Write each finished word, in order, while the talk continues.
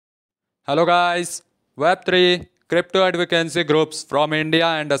Hello guys, Web3 crypto advocacy groups from India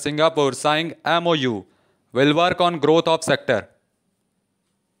and Singapore signed MOU will work on growth of sector.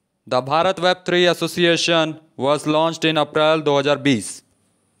 The Bharat Web3 Association was launched in April 2020.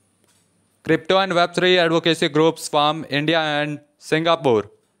 Crypto and Web3 advocacy groups from India and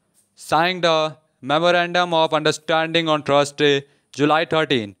Singapore signed a Memorandum of Understanding on Thursday, July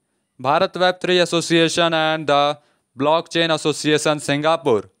 13. Bharat Web3 Association and the Blockchain Association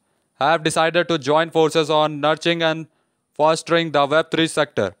Singapore have decided to join forces on nurturing and fostering the Web3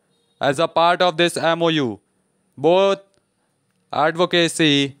 sector. As a part of this MOU, both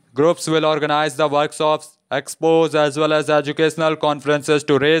advocacy groups will organize the workshops, expos, as well as educational conferences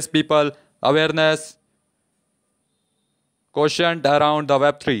to raise people awareness quotient around the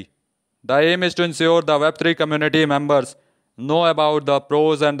Web3. The aim is to ensure the Web3 community members know about the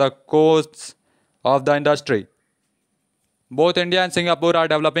pros and the cons of the industry. Both India and Singapore are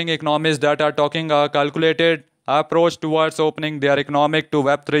developing economies that are taking a calculated approach towards opening their economic to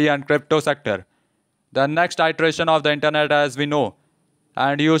Web3 and crypto sector. The next iteration of the internet as we know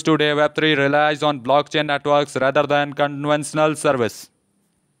and use today, Web3 relies on blockchain networks rather than conventional service.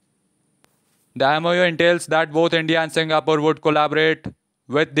 The MOU entails that both India and Singapore would collaborate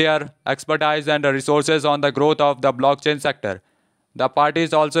with their expertise and resources on the growth of the blockchain sector. The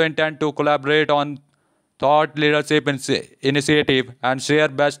parties also intend to collaborate on thought leadership initiative and share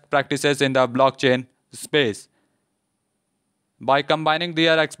best practices in the blockchain space. By combining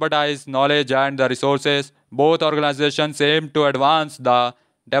their expertise, knowledge, and the resources, both organizations aim to advance the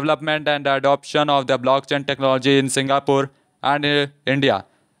development and adoption of the blockchain technology in Singapore and India.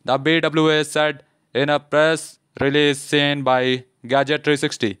 The BWA said in a press release seen by Gadget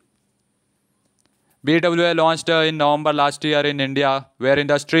 360. BWA launched in November last year in India, where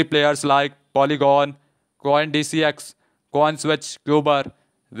industry players like Polygon, CoinDCX, CoinSwitch, Cuber,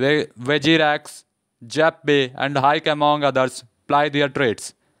 Vegirex, JetPay, and Hike among others ply their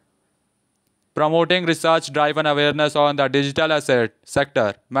trades. Promoting research-driven awareness on the digital asset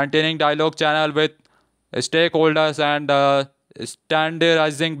sector, maintaining dialogue channel with stakeholders, and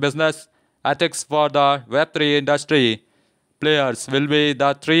standardizing business ethics for the Web3 industry players will be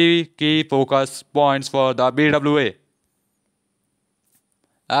the three key focus points for the BWA.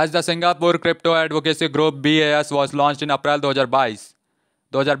 As the Singapore Crypto Advocacy Group BAS was launched in April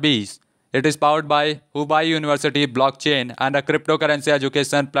 2020, it is powered by Hubei University Blockchain and a cryptocurrency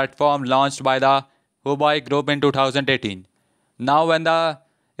education platform launched by the Hubei Group in 2018. Now when the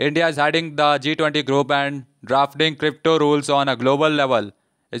India is heading the G20 group and drafting crypto rules on a global level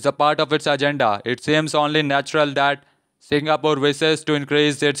is a part of its agenda, it seems only natural that Singapore wishes to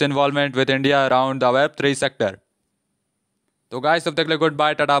increase its involvement with India around the Web3 sector. तो guys, तब तक के लिए good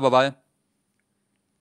bye, Tata, bye bye.